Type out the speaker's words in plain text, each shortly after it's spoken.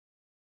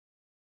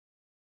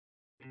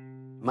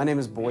My name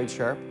is Boyd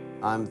Sharp.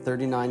 I'm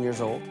 39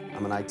 years old.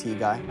 I'm an IT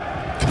guy.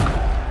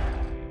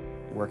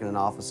 Working in an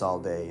office all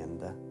day,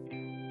 and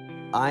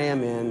I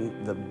am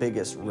in the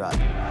biggest rut.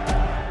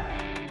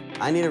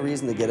 I need a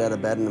reason to get out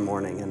of bed in the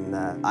morning, and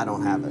I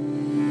don't have it.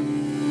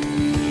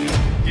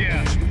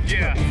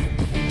 Yeah.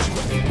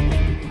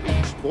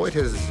 Boyd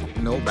has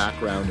no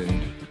background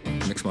in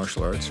mixed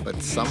martial arts,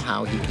 but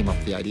somehow he came up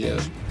with the idea,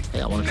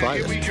 hey, I want to try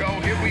this. Here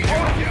we go.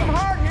 Some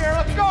hard here,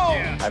 let's go!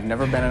 Yeah. I've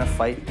never been in a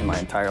fight in my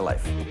entire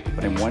life,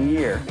 but in 1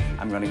 year,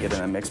 I'm going to get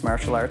in a mixed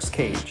martial arts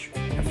cage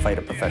and fight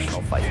a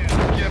professional fight.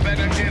 You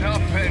better get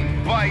up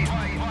and fight.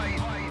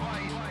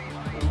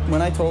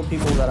 When I told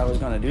people that I was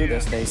going to do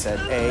this, they said,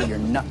 A, you're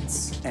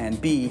nuts,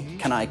 and B,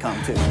 can I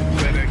come too?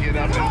 Better get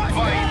up and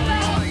fight.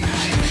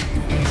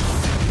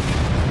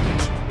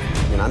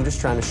 And I'm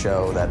just trying to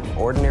show that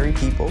ordinary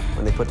people,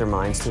 when they put their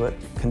minds to it,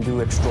 can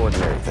do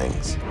extraordinary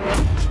things.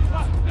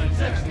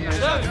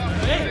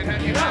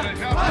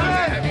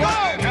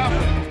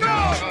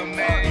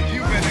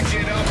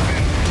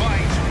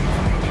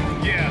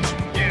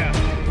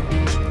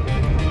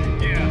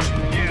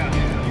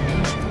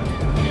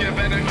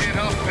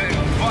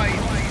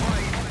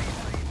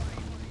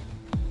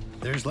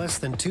 There's less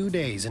than 2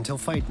 days until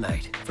fight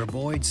night for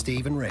Boyd,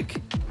 Steve, and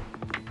Rick.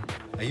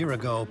 A year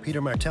ago,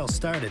 Peter Martell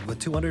started with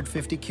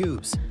 250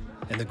 cubes,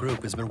 and the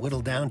group has been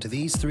whittled down to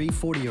these three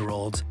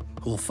 40-year-olds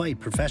who will fight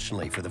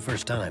professionally for the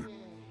first time.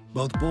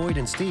 Both Boyd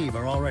and Steve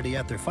are already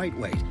at their fight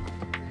weight,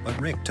 but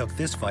Rick took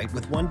this fight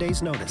with 1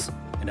 day's notice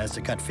and has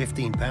to cut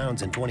 15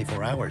 pounds in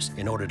 24 hours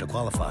in order to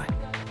qualify.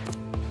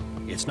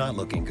 It's not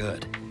looking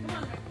good.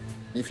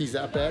 If he's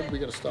that bad, we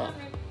got to stop.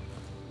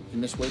 He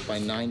missed weight by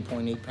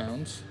 9.8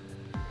 pounds.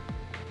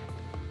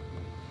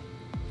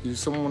 You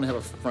someone want to have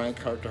a frank,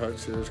 heart-to-heart,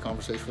 serious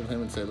conversation with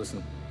him and say,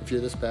 listen, if you're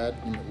this bad,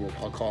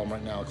 I'll call him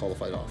right now, I'll call the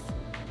fight off.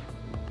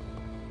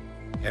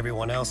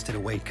 Everyone else did a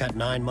weight cut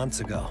 9 months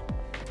ago.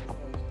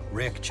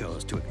 Rick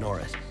chose to ignore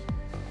it.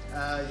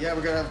 Yeah,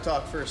 we're gonna have a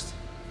talk first.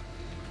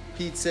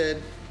 Pete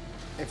said,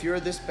 if you're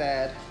this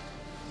bad,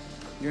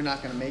 you're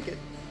not gonna make it.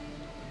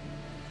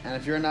 And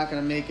if you're not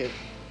gonna make it,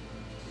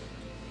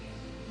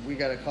 we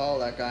gotta call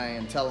that guy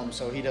and tell him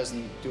so he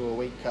doesn't do a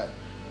weight cut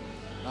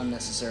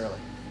unnecessarily.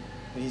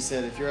 And he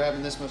said, if you're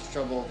having this much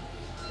trouble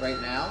right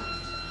now,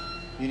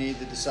 you need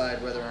to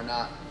decide whether or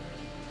not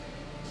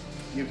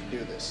you can do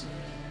this.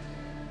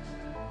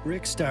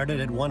 Rick started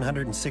at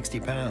 160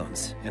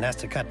 pounds and has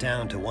to cut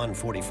down to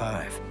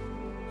 145.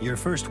 Your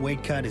first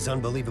weight cut is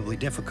unbelievably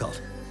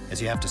difficult,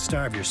 as you have to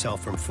starve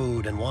yourself from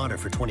food and water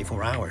for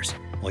 24 hours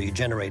while you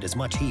generate as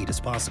much heat as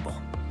possible.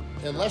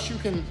 Unless you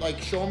can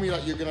show me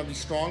that you're gonna be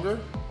stronger,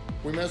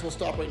 we may as well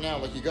stop right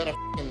now. You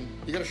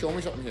gotta show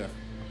me something here.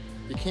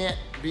 You can't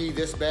be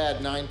this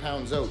bad 9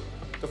 pounds out.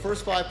 The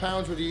first 5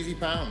 pounds were the easy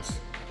pounds.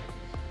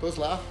 Those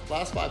last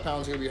 5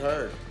 pounds are gonna be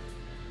hard.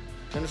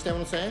 You understand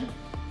what I'm saying?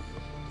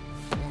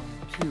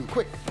 1, 2,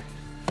 quick.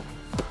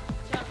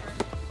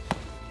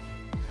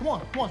 Come on,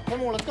 one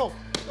more, let's go.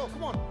 Let's go,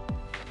 come on.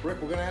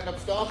 Rick, we're gonna end up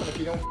stopping if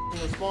you don't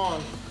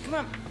respond. Come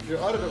on. If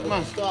you're out of it, we're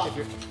gonna stop.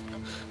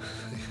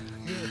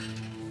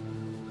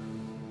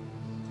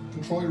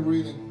 Control your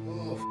breathing.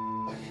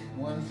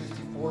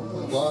 154.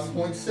 Lost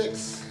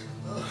 0.6.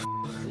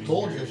 I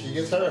told you, she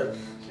gets hurt.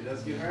 She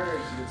does get hurt.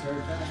 She gets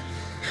hurt fast.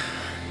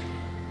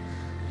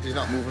 He's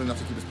not moving enough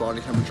to keep his body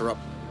temperature up.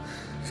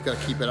 He's got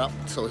to keep it up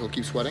so he'll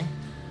keep sweating.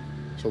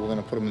 So we're going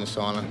to put him in the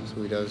sauna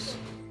so he does.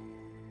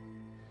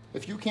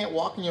 If you can't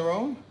walk on your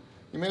own,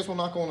 you may as well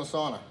not go in the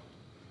sauna.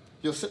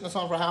 You'll sit in the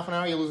sauna for half an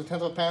hour, you'll lose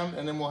 1/10 of a pound,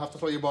 and then we'll have to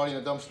throw your body in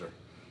a dumpster.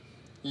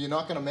 You're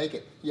not going to make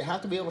it. You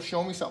have to be able to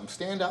show me something.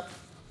 Stand up,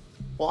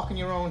 walk on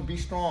your own, be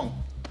strong.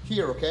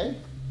 Here, okay?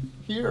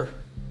 Here.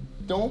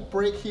 Don't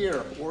break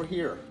here or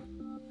here.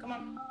 Come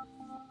on.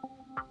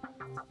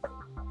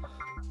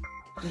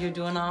 You're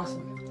doing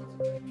awesome.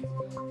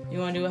 You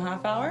want to do a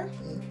half hour?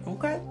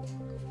 Okay.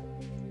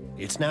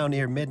 It's now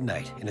near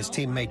midnight, and his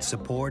teammates'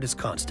 support is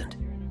constant.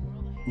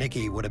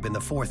 Nikki would have been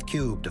the 4th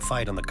cube to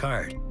fight on the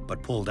card,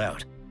 but pulled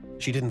out.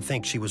 She didn't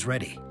think she was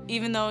ready.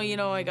 Even though,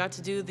 I got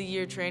to do the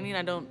year training,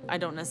 I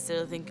don't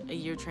necessarily think a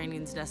year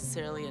training is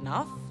necessarily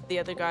enough. The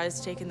other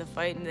guys taking the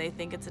fight and they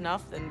think it's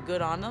enough, then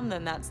good on them,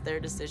 then that's their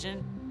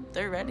decision.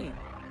 They're ready.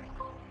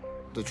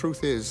 The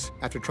truth is,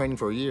 after training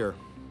for a year,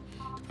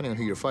 depending on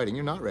who you're fighting,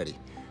 you're not ready.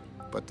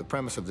 But the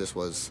premise of this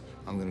was,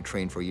 I'm going to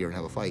train for a year and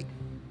have a fight.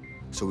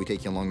 So we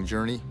take you along the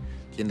journey.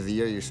 At the end of the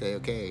year, you say,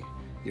 okay,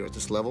 you're at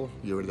this level,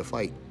 you're ready to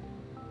fight.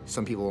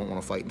 Some people won't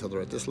want to fight until they're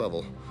at this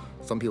level.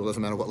 Some people,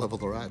 doesn't matter what level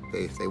they're at,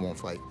 they won't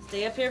fight.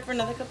 Stay up here for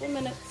another couple of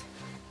minutes.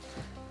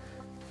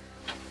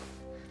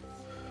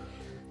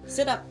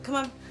 Sit up, come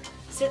on.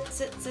 Sit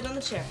on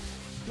the chair.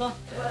 Look.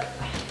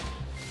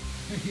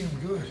 You're feeling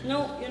good.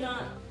 No, you're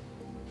not.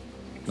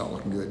 Not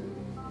looking good.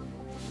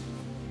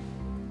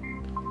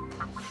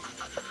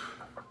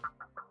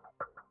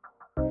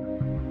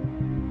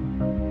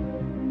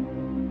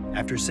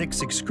 After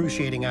 6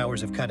 excruciating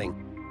hours of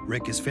cutting,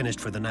 Rick is finished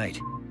for the night.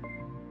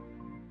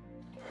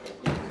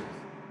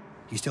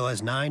 He still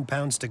has 9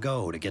 pounds to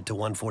go to get to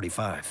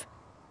 145.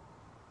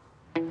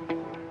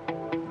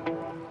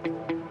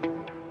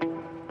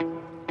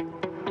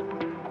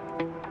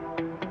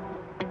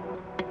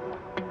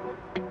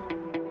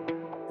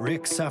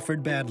 Rick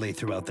suffered badly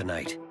throughout the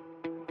night,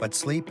 but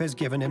sleep has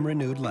given him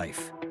renewed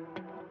life.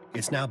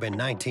 It's now been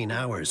 19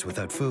 hours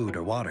without food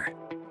or water.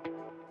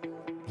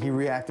 He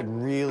reacted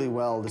really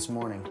well this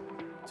morning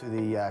to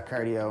the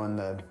cardio and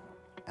the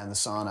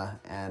sauna,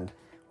 and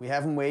we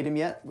haven't weighed him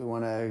yet. We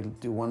want to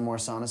do one more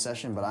sauna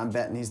session, but I'm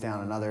betting he's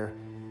down another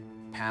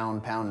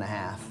pound and a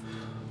half.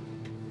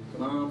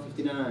 Come on,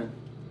 59.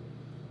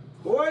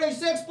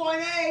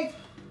 46.8!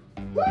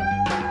 Woo!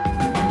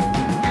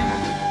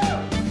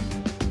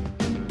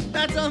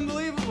 That's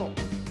unbelievable.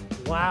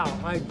 Wow,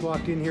 I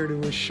walked in here to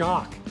a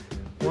shock.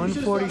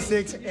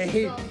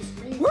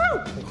 146.8. Woo!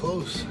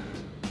 Close.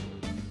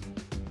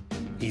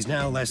 He's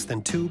now less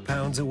than 2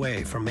 pounds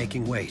away from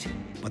making weight,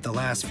 but the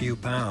last few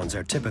pounds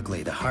are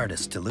typically the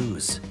hardest to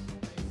lose.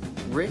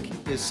 Rick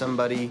is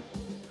somebody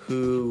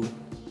who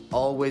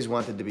always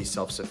wanted to be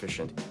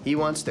self-sufficient. He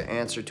wants to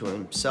answer to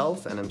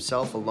himself and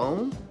himself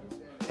alone.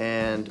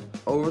 And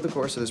over the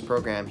course of this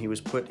program, he was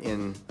put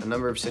in a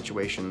number of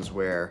situations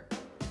where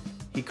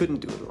he couldn't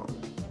do it alone.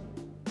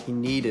 He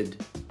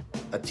needed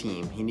a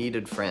team. He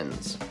needed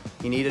friends.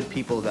 He needed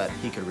people that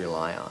he could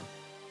rely on.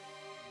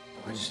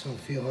 I just don't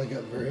feel I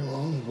got very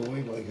long,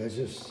 Boyd. Like, I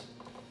just...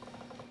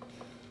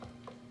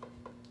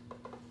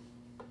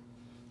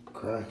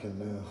 cracking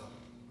now.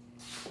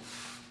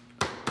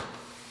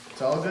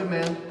 It's all good,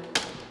 man.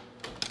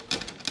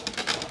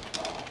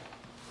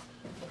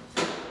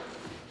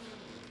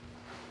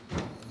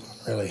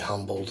 Really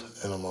humbled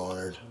and I'm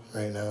honored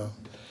right now.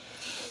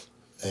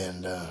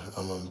 And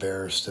I'm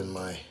embarrassed in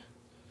my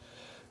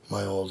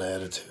old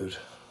attitude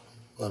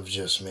of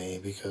just me,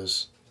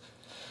 because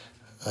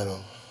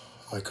I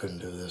couldn't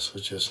do this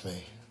with just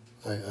me.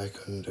 I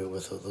couldn't do it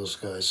without those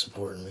guys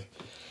supporting me.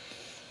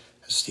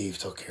 Steve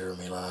took care of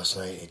me last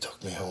night. He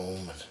took me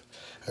home, and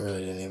I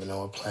really didn't even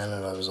know what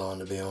planet I was on,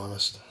 to be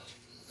honest.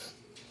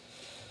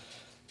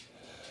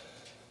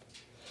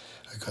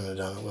 I couldn't have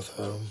done it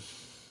without him.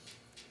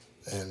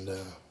 And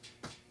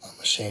I'm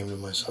ashamed of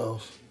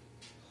myself.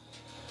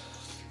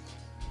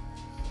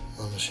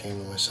 I'm ashamed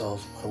of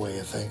myself, my way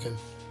of thinking.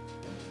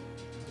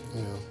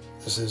 You know,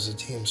 this is a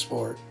team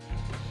sport.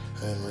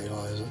 I didn't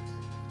realize it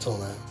till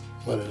now,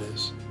 but it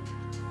is.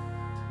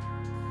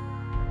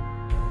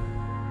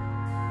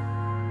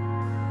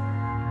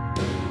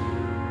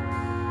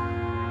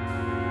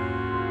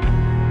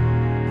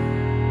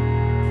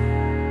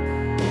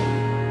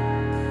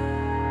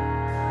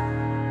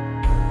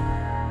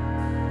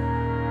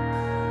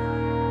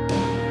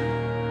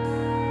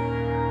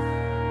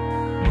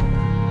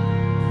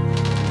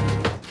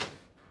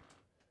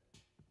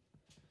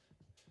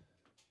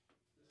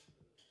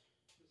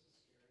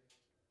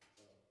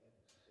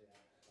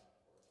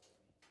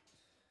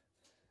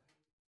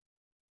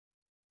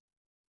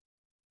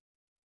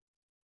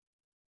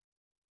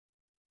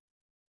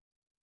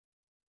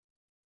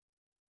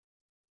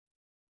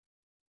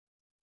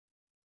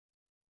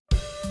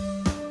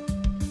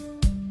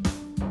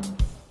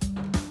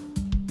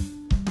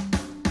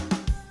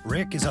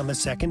 Rick is on the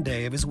second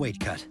day of his weight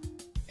cut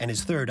and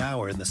his third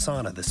hour in the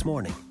sauna this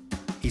morning.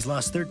 He's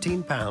lost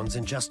 13 pounds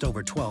in just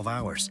over 12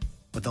 hours,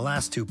 but the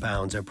last 2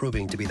 pounds are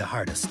proving to be the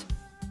hardest.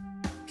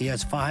 He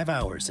has 5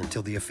 hours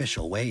until the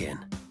official weigh-in.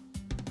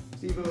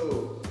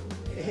 Steve-o.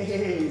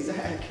 Hey,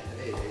 Zach.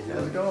 Hey,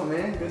 how's it going,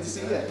 man? Good to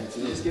see you. Did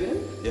you just get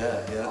in?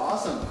 Yeah.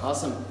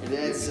 Awesome.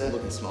 It's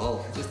looking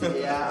small.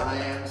 Yeah, I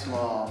am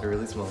small. You're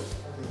really small.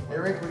 Hey,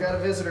 Rick, we got a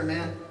visitor,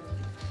 man.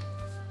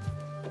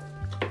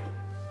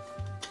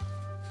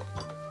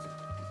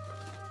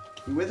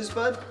 You with us,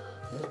 bud?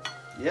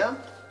 Yeah?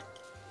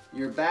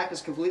 Your back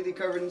is completely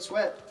covered in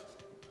sweat.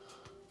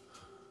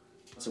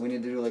 So we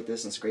need to do like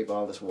this and scrape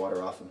all this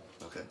water off him.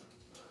 Okay.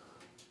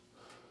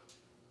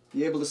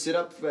 You able to sit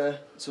up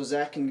so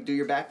Zach can do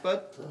your back,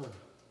 bud?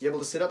 You able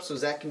to sit up so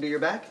Zach can do your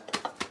back?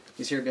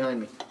 He's here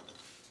behind me.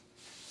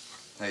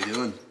 How you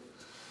doing?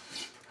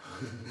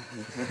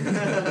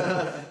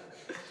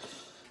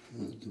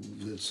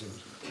 Good, son.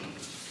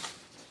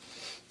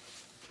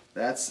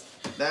 That's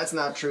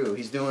not true.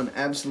 He's doing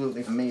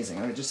absolutely amazing.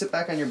 All right, just sit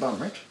back on your bum,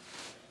 Rick.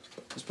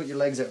 Just put your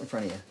legs out in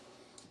front of you.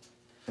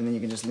 And then you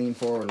can just lean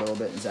forward a little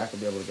bit and Zach will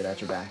be able to get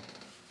at your back.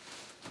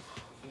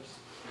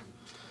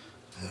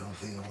 I don't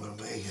think I'm gonna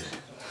make it.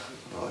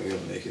 Oh, you're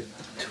gonna make it.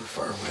 Too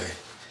far away.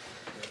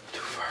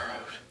 Too far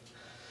out.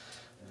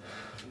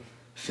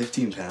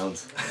 15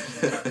 pounds.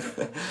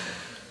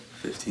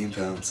 15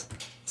 pounds.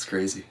 It's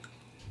crazy.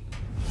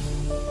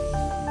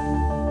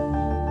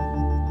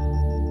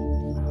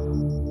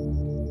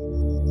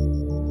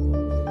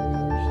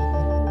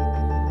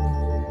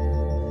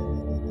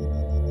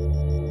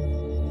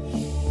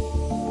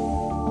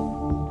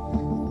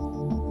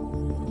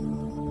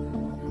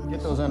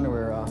 Get those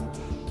underwear off.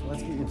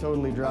 Let's get you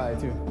totally dry,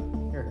 too.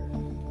 Here,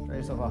 dry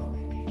yourself off.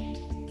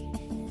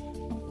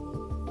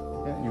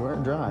 Yeah, you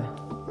weren't dry.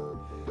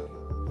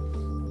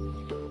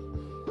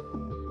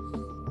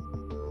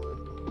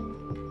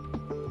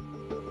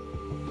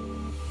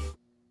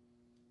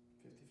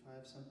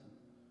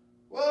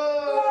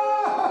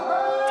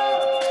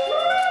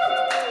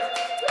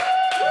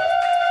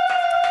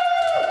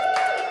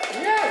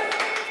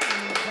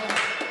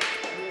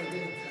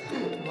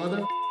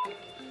 mother.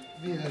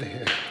 Be out of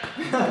here.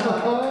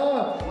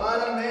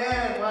 What a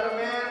man, what a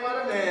man,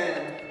 what a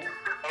man.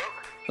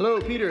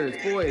 Hello, Peter,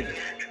 it's Boyd.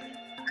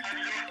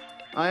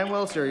 I am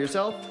well, sir.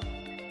 Yourself?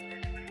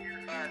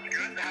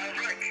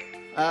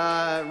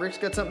 Rick's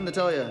got something to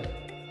tell you.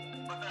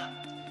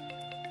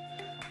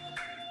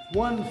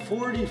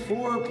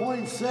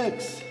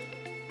 144.6.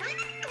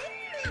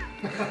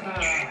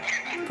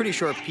 Pretty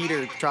sure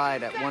Peter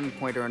tried at one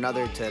point or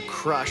another to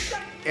crush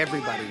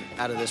everybody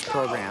out of this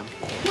program.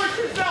 Push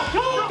yourself!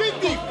 Go! Dig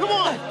deep! Come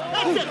on!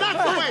 That's it!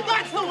 That's the way!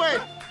 That's the way!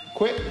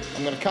 Quit,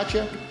 I'm gonna cut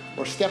you,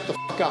 or step the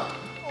fuck up.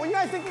 Oh, you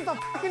guys think this is a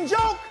fucking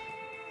joke?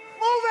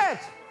 Move it!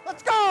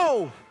 Let's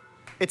go!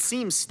 It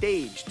seems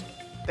staged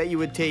that you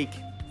would take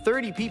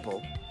 30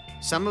 people,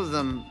 some of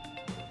them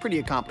pretty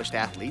accomplished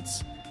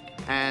athletes,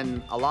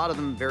 and a lot of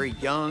them very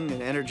young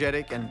and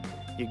energetic, and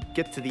you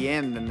get to the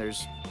end and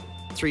there's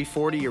 3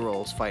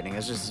 40-year-olds fighting.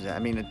 It's just, I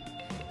mean,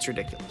 it's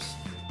ridiculous.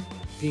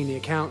 Being the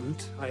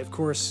accountant, I of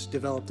course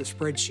developed a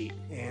spreadsheet,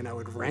 and I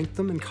would rank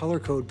them and color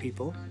code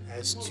people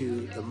as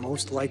to the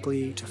most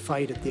likely to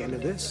fight at the end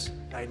of this.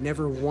 I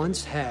never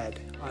once had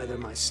either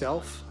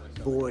myself,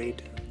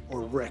 Boyd,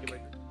 or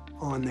Rick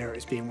on there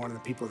as being one of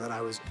the people that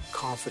I was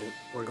confident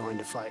were going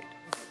to fight.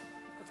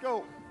 Let's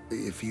go.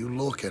 If you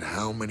look at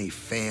how many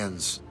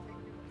fans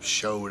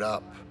showed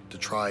up to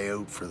try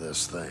out for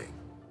this thing,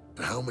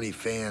 and how many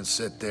fans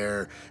sit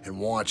there and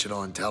watch it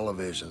on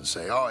television and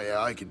say, oh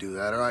yeah, I could do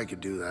that, or I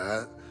could do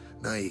that.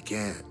 No, you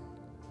can't.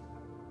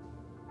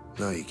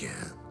 No, you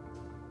can't.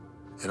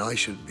 And I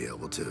shouldn't be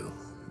able to.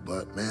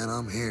 But man,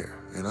 I'm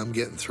here, and I'm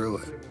getting through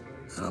it,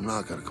 and I'm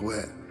not gonna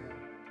quit.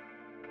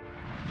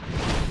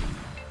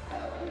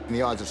 And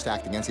the odds are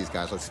stacked against these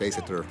guys. Let's face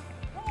it, they're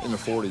in their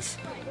 40s.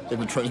 They've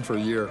been training for a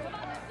year.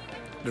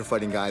 They're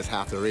fighting guys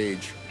half their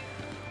age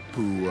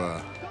who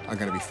are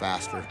gonna be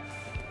faster,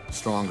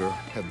 stronger,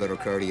 have better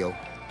cardio.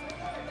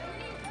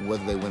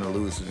 Whether they win or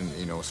lose, and,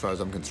 you know, as far as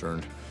I'm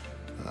concerned,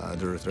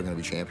 they're gonna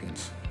be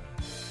champions.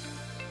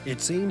 It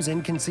seems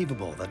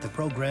inconceivable that the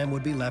program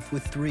would be left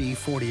with 3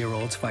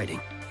 40-year-olds fighting,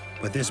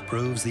 but this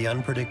proves the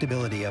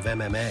unpredictability of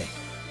MMA.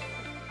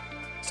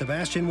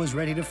 Sebastian was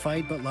ready to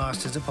fight but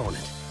lost his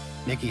opponent.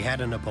 Nikki had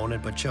an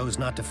opponent but chose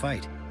not to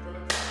fight.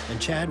 And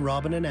Chad,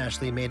 Robin, and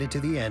Ashley made it to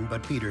the end,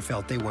 but Peter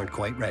felt they weren't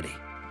quite ready.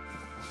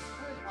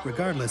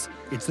 Regardless,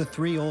 it's the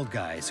 3 old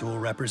guys who will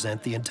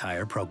represent the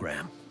entire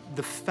program.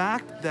 The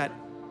fact that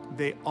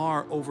they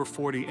are over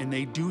 40 and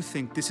they do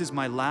think this is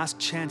my last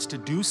chance to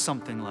do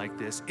something like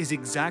this is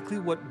exactly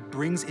what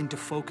brings into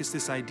focus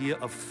this idea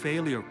of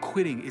failure.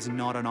 Quitting is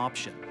not an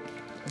option.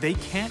 They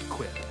can't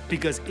quit,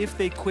 because if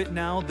they quit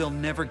now, they'll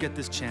never get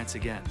this chance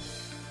again.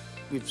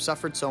 We've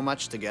suffered so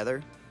much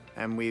together,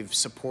 and we've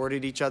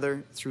supported each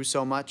other through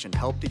so much and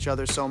helped each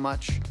other so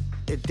much.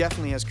 It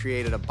definitely has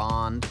created a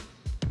bond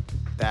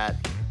that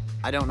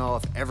I don't know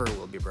if ever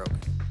will be broken.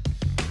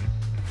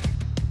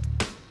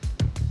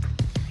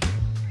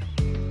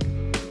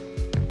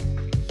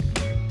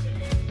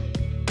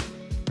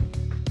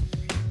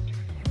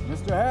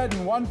 Mr.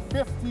 Haddon,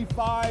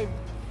 155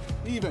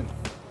 even.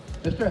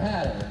 Mr.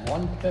 Haddon,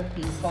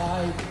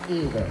 155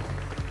 even.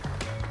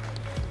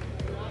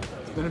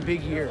 It's been a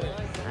big year,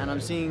 and I'm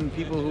seeing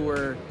people who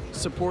were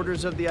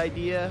supporters of the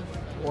idea,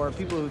 or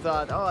people who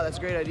thought, oh, that's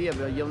a great idea,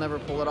 but you'll never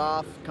pull it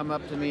off, come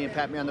up to me and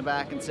pat me on the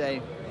back and say,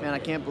 man, I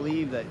can't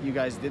believe that you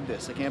guys did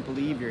this. I can't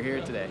believe you're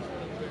here today.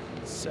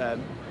 It's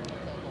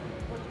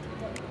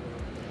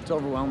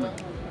overwhelming.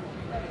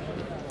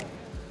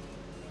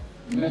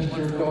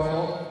 Mr.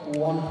 Doyle,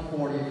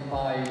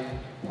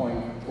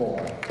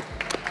 145.4.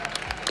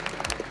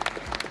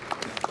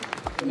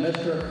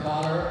 Mr.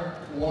 Connor,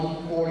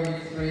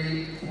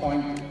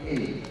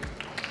 143.8.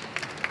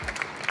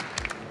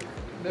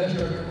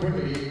 Mr.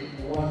 Quigley,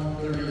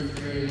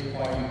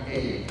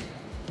 133.8.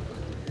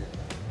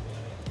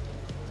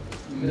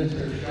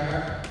 Mr.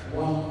 Sharp,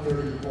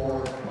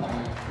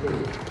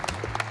 134.3.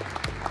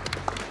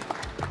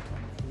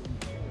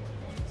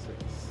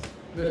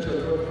 Mr.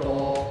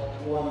 Goodall,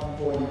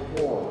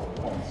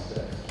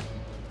 144.6.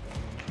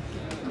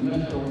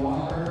 Mr.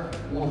 Walker,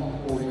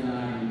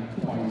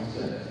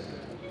 149.6.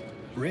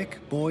 Rick,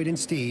 Boyd, and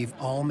Steve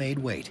all made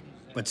weight,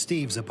 but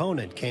Steve's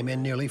opponent came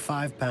in nearly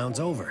 5 pounds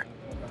over.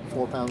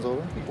 4 pounds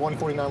over.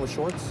 149 with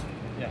shorts.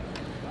 Yeah.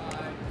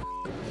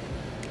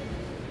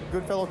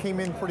 Goodfellow came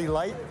in pretty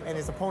light, and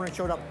his opponent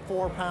showed up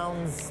 4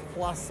 pounds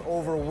plus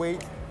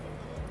overweight.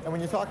 And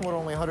when you're talking about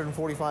only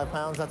 145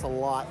 pounds, that's a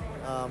lot.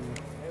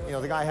 You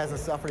know, the guy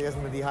hasn't suffered, he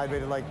hasn't been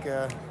dehydrated like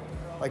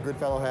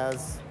Goodfellow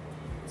has.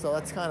 So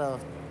that's kind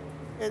of,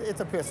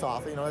 it's a piss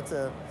off. You know,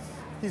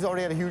 he's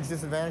already had a huge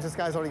disadvantage. This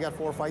guy's already got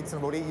 4 fights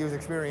and about 8 years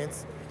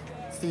experience.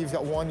 Steve's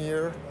got 1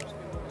 year,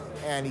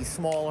 and he's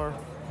smaller.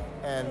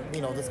 And, you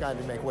know, this guy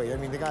didn't make weight. I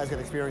mean, the guy's got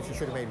experience, he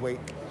should have made weight.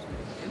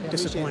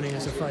 Disappointing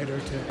as a fighter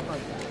to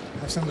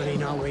have somebody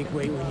not make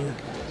weight when you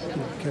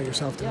kill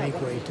yourself to make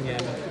weight.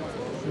 And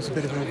there's a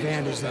bit of an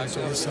advantage there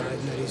to his side,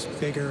 in that he's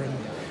bigger and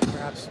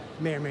perhaps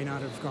may or may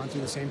not have gone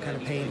through the same kind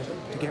of pain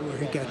to get where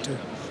he'd get to.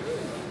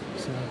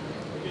 So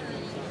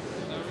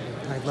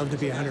I'd love to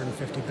be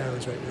 150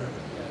 pounds right now.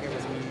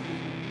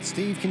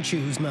 Steve can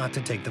choose not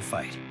to take the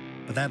fight,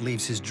 but that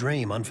leaves his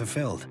dream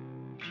unfulfilled.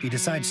 He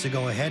decides to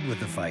go ahead with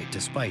the fight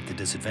despite the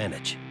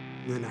disadvantage.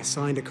 And then I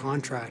signed a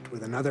contract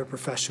with another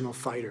professional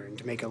fighter, and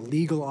to make a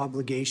legal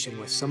obligation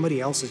with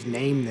somebody else's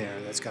name there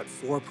that's got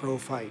 4 pro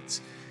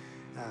fights,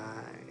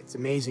 it's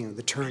amazing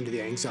the turn to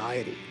the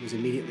anxiety. It was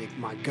immediately,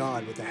 my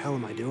God, what the hell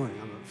am I doing?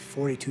 I'm a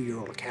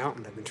 42-year-old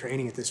accountant. I've been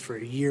training at this for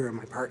a year in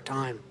my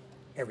part-time.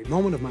 Every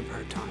moment of my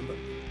part-time, but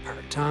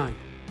part-time.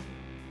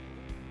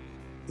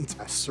 It's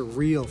a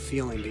surreal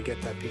feeling to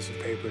get that piece of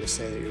paper to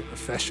say that you're a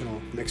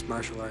professional mixed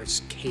martial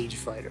arts cage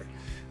fighter.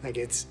 Like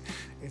it's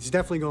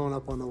definitely going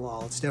up on the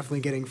wall. It's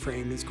definitely getting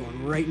framed. It's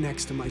going right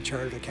next to my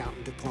chartered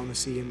accountant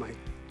diplomacy and my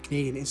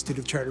Canadian Institute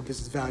of Chartered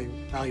Business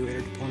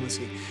Evaluator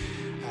diplomacy.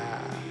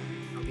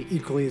 I'll be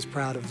equally as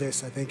proud of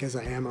this, I think, as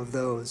I am of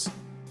those.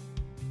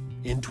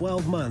 In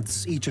 12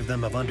 months, each of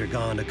them have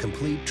undergone a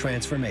complete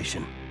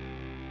transformation.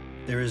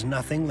 There is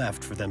nothing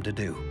left for them to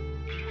do.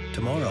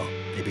 Tomorrow,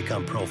 they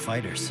become pro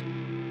fighters.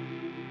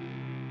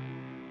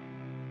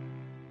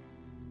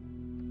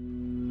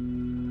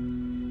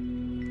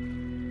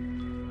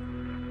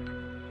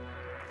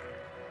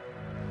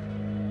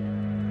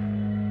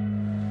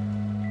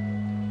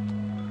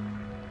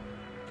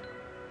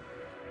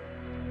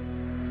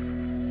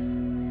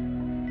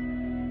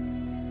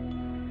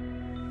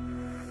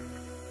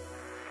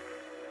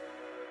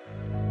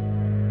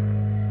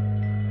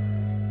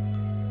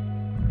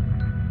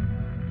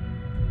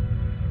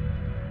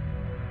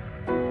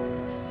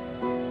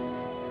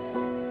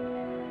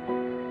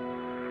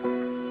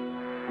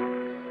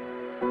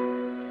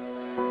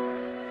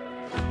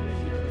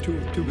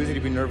 Too busy to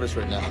be nervous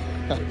right now.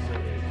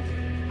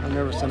 I'm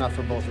nervous enough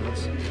for both of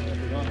us.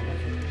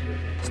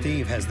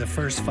 Steve has the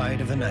first fight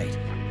of the night.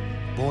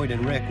 Boyd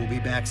and Rick will be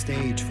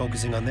backstage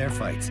focusing on their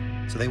fights,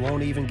 so they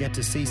won't even get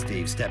to see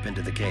Steve step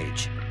into the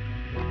cage.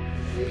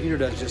 Peter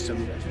does just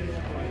an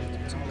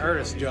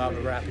artist's job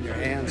of wrapping your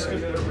hands.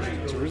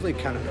 It's a really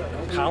kind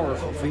of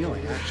powerful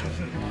feeling, actually.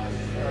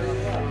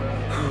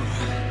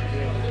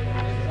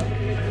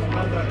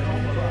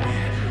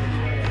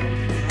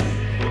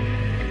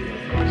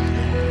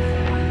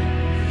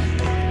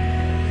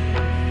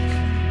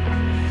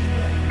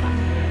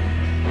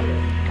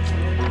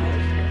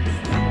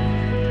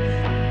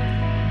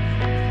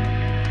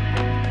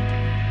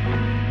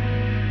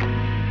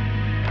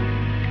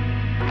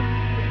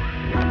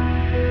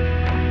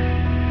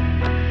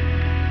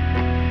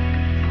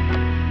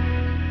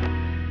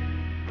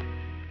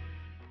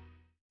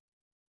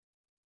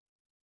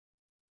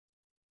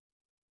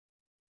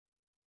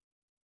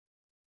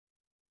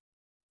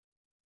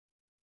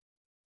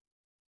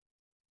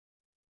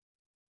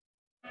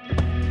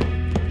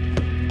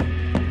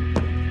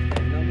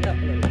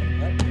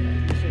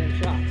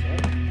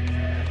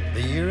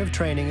 The year of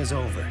training is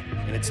over,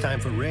 and it's time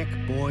for Rick,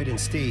 Boyd, and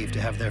Steve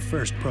to have their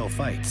first pro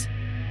fights.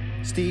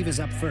 Steve is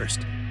up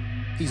first.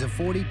 He's a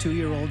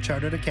 42-year-old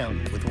chartered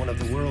accountant with one of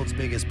the world's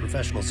biggest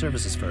professional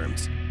services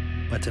firms.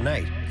 But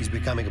tonight, he's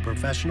becoming a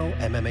professional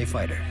MMA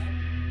fighter.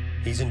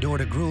 He's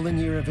endured a grueling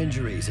year of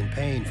injuries and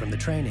pain from the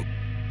training,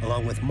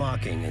 along with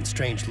mocking and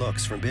strange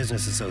looks from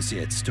business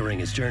associates during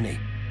his journey,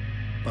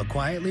 but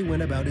quietly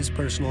went about his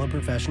personal and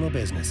professional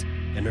business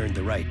and earned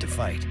the right to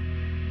fight.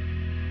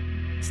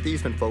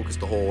 Steve's been focused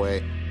the whole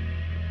way.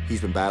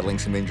 He's been battling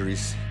some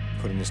injuries,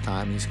 put in his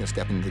time. He's going to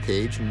step into the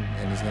cage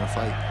and he's going to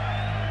fight.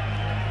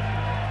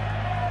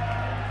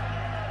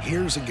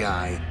 Here's a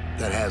guy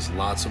that has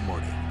lots of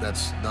money.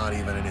 That's not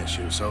even an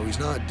issue. So he's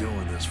not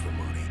doing this for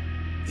money.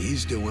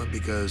 He's doing it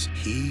because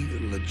he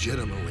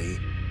legitimately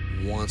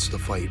wants to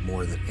fight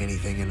more than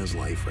anything in his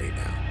life right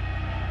now.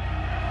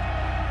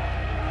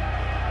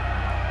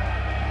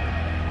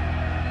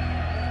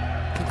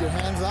 Keep your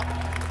hands up,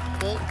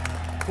 okay?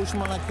 Push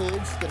him on that cage,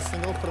 get a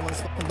single, put him on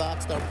his fucking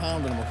back, start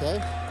pounding him,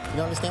 okay?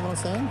 You understand what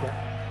I'm saying?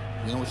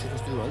 Yeah. You know what you're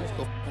supposed to do, right? Just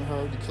go fucking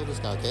hard, you kill this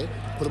guy, okay?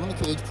 Put him in the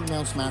cage, put him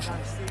down, smash him.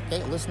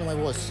 Okay, listen to my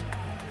voice.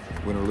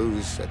 Win or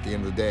lose, at the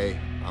end of the day,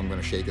 I'm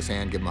gonna shake his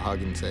hand, give him a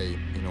hug, and say,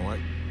 you know what?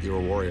 You're a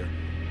warrior.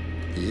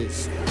 He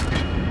is.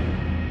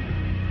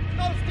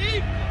 Go,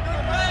 Steve!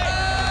 Good play!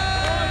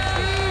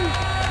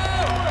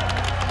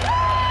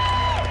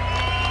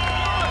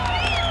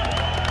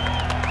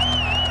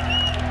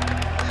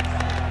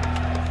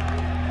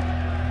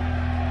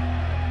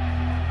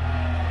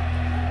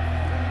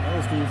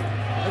 Steve.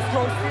 Let's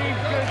go, Steve.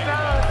 Good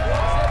job.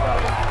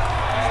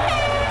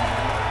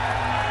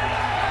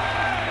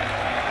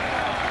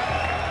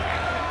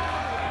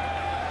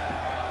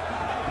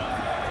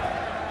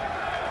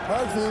 All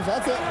right, Steve,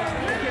 that's it.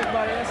 Good,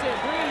 buddy. That's it.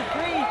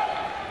 Breathe.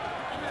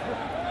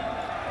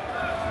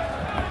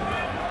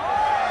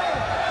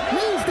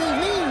 Knee, Steve,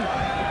 knee.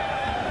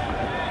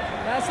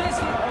 That's it,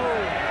 Steve. Oh.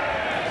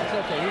 It's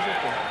okay. He's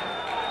okay.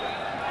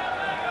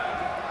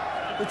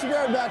 Get your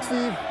guard back,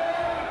 Steve.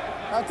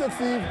 That's it,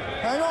 Steve.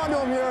 Hang on to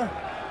him here.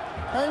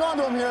 Hang on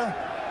to him here.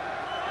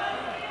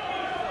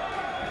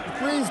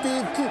 Breathe,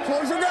 Steve.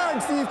 Close your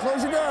guard, Steve.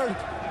 Close your guard.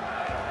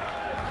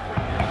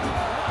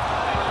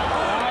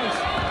 Nice.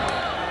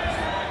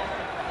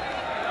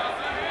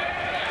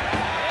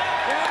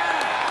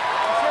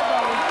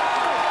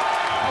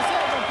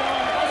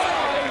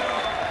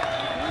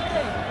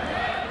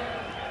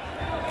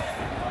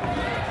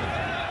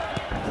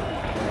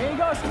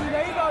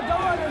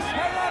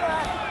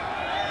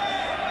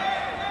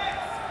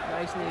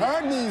 Steve.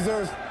 Hard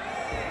kneesers.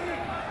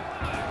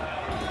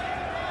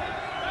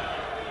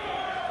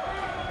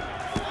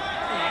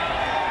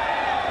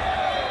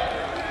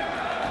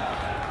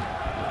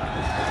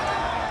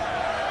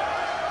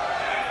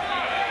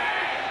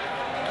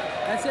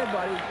 That's it,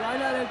 buddy.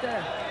 Grind that out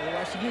there.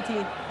 Watch the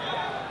guillotine.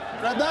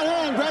 Grab that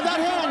hand, grab that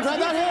hand, grab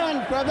that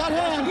hand, grab that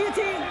hand.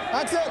 Guillotine.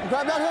 That's it,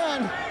 grab that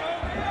hand.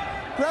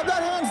 Grab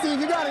that hand, Steve,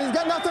 you got it. He's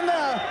got nothing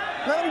there.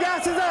 Let him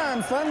gas his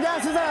arms, let him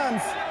gas his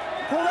arms.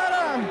 Pull that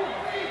arm.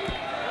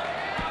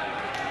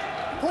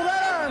 Pull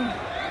that arm.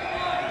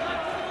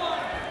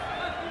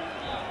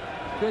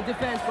 Good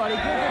defense, buddy.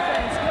 Good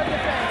defense. Good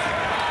defense.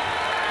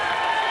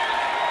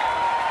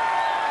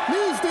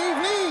 Knee, Steve,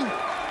 knee.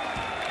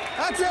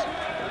 That's it.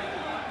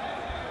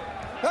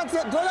 That's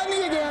it. Throw that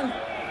knee again.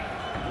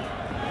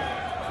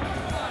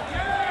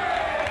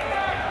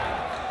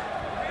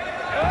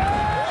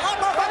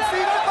 Up,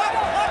 Steve,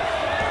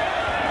 up.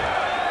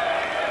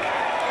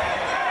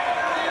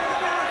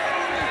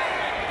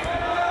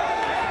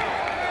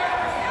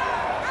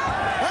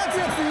 That's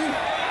it, Steve.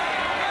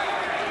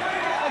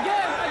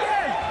 Again.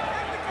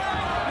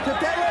 Kick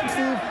that leg,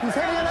 Steve. He's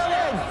hanging on that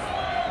leg.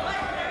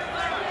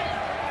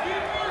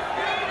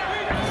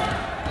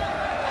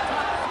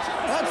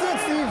 That's it,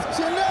 Steve.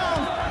 Chin down.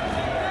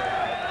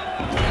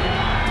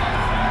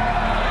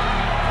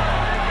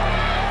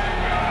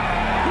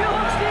 Heel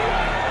hook, Steve.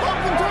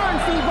 Bump and turn,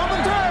 Steve. Bump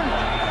and turn.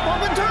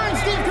 Bump and turn,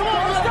 Steve. Come on.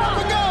 Don't Let's stop.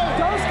 bump and go.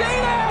 Don't stay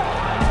there.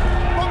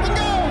 Bump and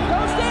go.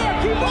 Don't stay there.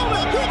 Keep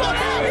moving. Keep Bump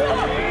moving. and Heel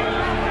hook.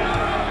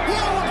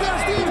 heel hook there,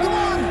 Steve. Come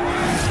on.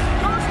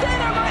 Don't stay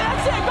there, buddy.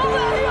 That's it. Go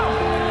down heel.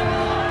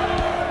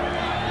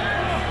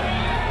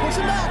 Push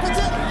him back. That's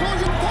it.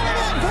 Close it. Pull him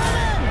in. Pull him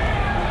in.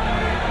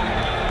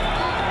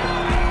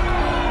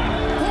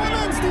 Pull him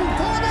in, Steve.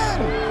 Pull him in.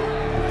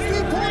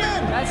 Steve, pull him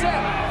in. That's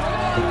it.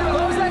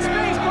 Close that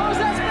space. Close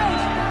that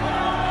space.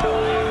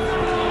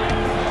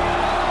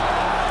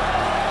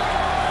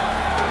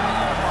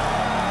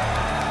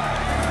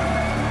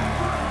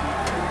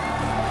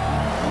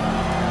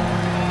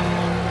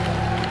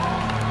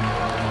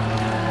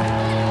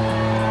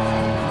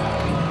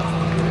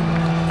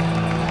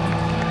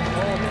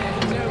 Oh,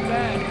 man. He's out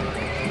bad.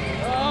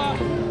 Oh.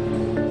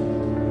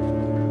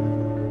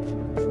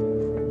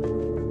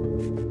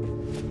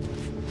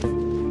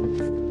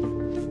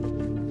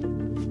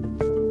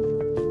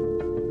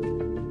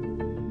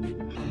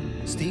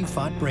 Steve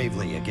fought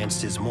bravely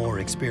against his more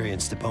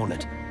experienced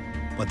opponent,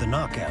 but the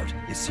knockout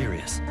is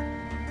serious.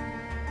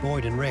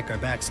 Boyd and Rick are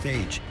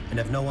backstage and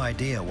have no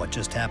idea what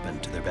just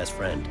happened to their best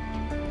friend.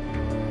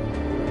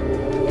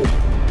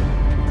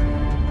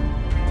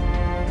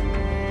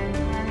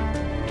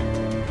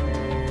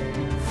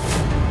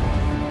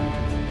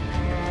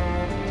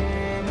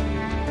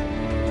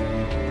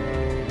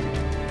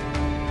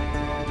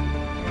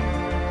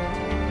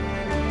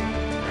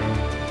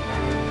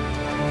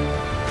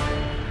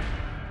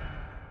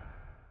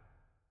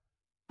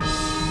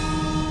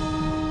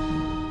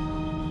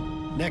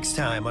 Next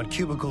time on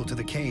Cubicle to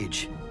the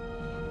Cage,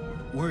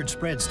 word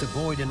spreads to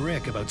Boyd and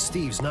Rick about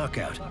Steve's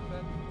knockout,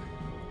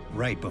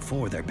 right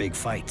before their big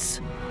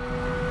fights.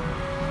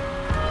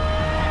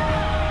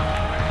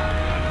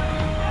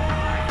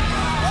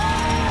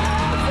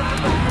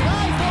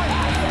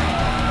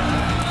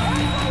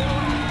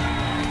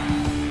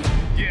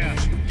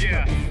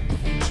 Yeah.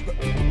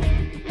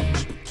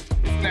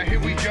 Now here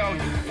we go.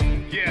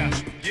 Yeah.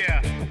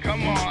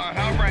 Come on.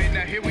 All right,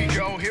 now here we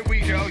go.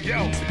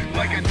 Yo.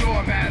 Like a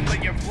doormat,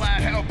 laying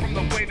flat out from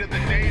the weight of the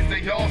days,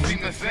 they all seem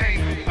the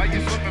same. Are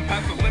you slipping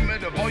past the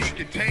limit of all you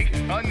can take?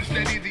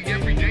 Unsteady the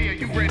everyday, are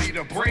you ready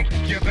to break?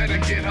 You better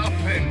get up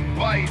and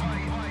fight.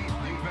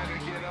 You better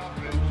get up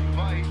and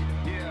fight.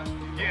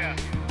 Yeah.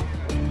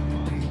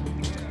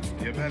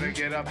 You better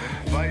get up and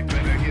fight,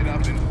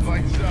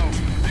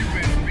 So, you've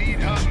been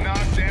beat up,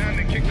 knocked down,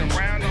 and kicked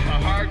around on the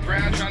hard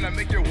ground, trying to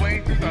make your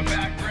way through the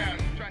background.